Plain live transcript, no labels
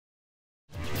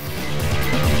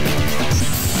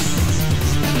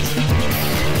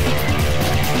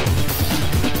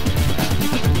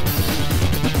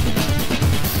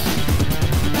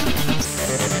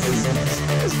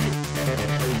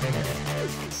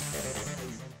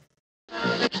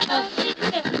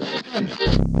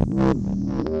Be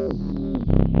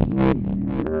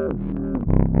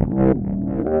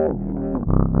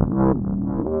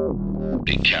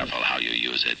careful how you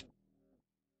use it.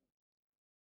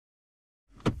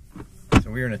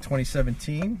 So we're in a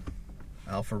 2017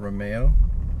 Alfa Romeo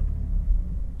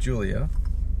Giulia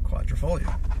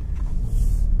Quadrifoglio.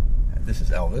 And this is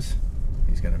Elvis.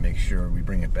 He's going to make sure we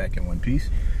bring it back in one piece.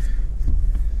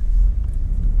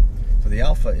 So the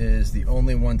Alfa is the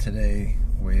only one today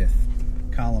with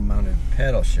column mounted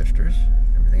paddle shifters.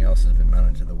 Everything else has been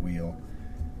mounted to the wheel.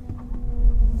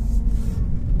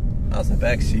 How's the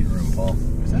back seat room, Paul?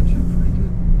 It's actually pretty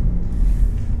good.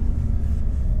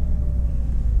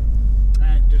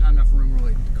 There's not enough room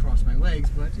really to cross my legs,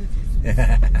 but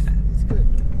it's good.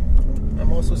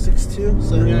 I'm also 6'2",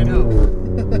 so yeah, I know.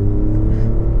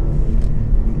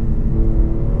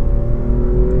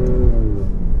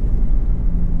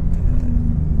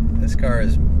 This car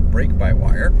is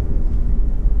brake-by-wire,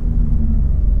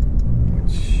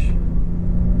 which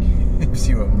gives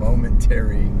you a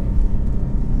momentary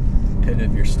pit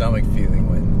of your stomach feeling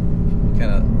when you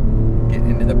kind of get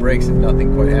into the brakes and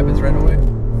nothing quite happens right away.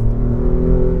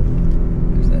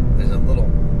 There's a little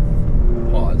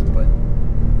pause, but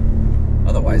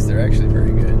otherwise they're actually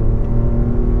very good.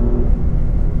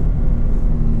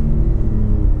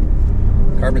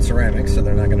 Carbon ceramics, so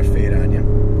they're not going to fade on you.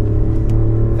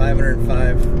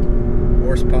 505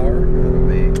 horsepower out of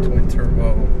a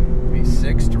twin-turbo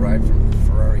V6 derived from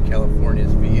Ferrari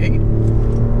California's V8.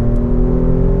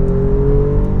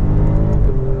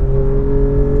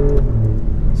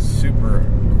 Super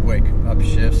quick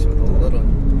upshifts with a little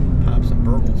pops and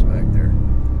burbles back there.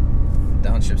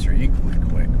 Downshifts are equally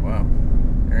quick. Wow,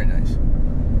 very nice.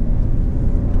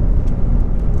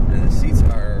 And the seats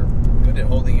are good at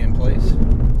holding in place.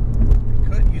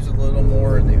 Could use a little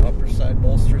more in the upper side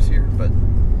bolsters here, but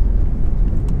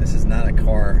this is not a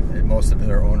car that most of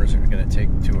their owners are going to take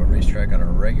to a racetrack on a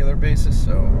regular basis,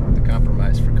 so the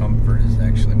compromise for comfort is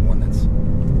actually one that's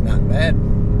not bad.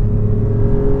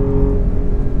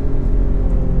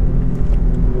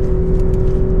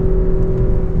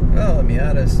 Well, the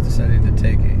Miata's decided to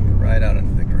take a ride out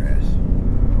into the grass.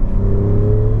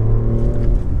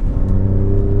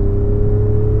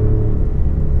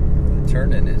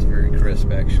 Turn-in is very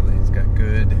crisp, actually. It's got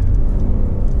good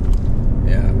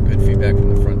feedback from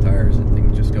the front tires. I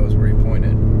think it just goes where he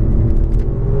pointed.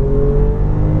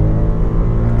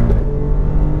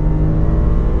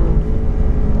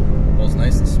 Pulls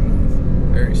nice and smooth,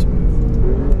 very smooth.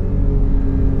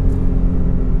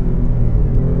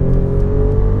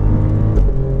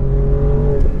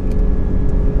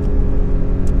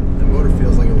 The motor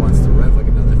feels like it wants to rev like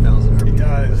another 1,000 RPM. It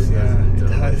does, yeah. It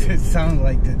does. It sounds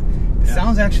like the. It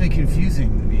sounds actually confusing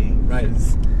to me. Right.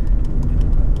 It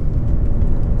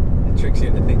tricks you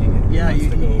into thinking it wants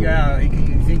to go.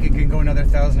 You think it can go another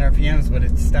 1,000 RPMs, but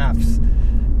it stops.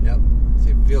 Yep.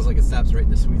 See, it feels like it stops right in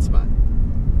the sweet spot.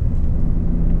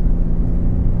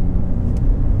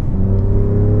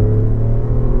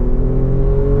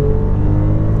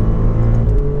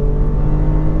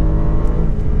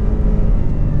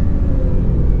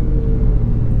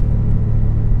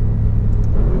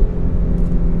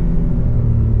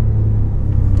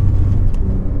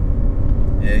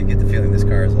 You get the feeling this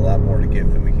car has a lot more to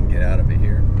give than we can get out of it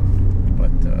here. But,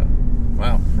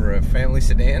 wow, for a family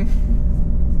sedan,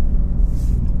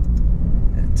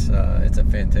 it's a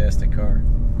fantastic car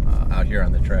out here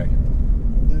on the track.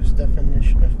 Loose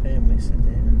definition of family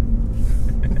sedan.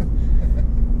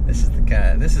 This is the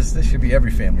kind. This should be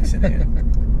every family sedan.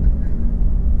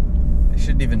 They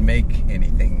shouldn't even make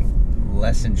anything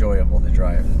less enjoyable to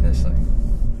drive than this thing.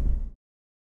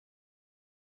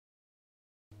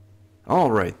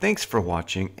 Alright, thanks for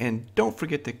watching, and don't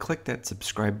forget to click that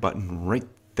subscribe button right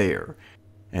there.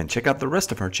 And check out the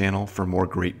rest of our channel for more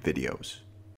great videos.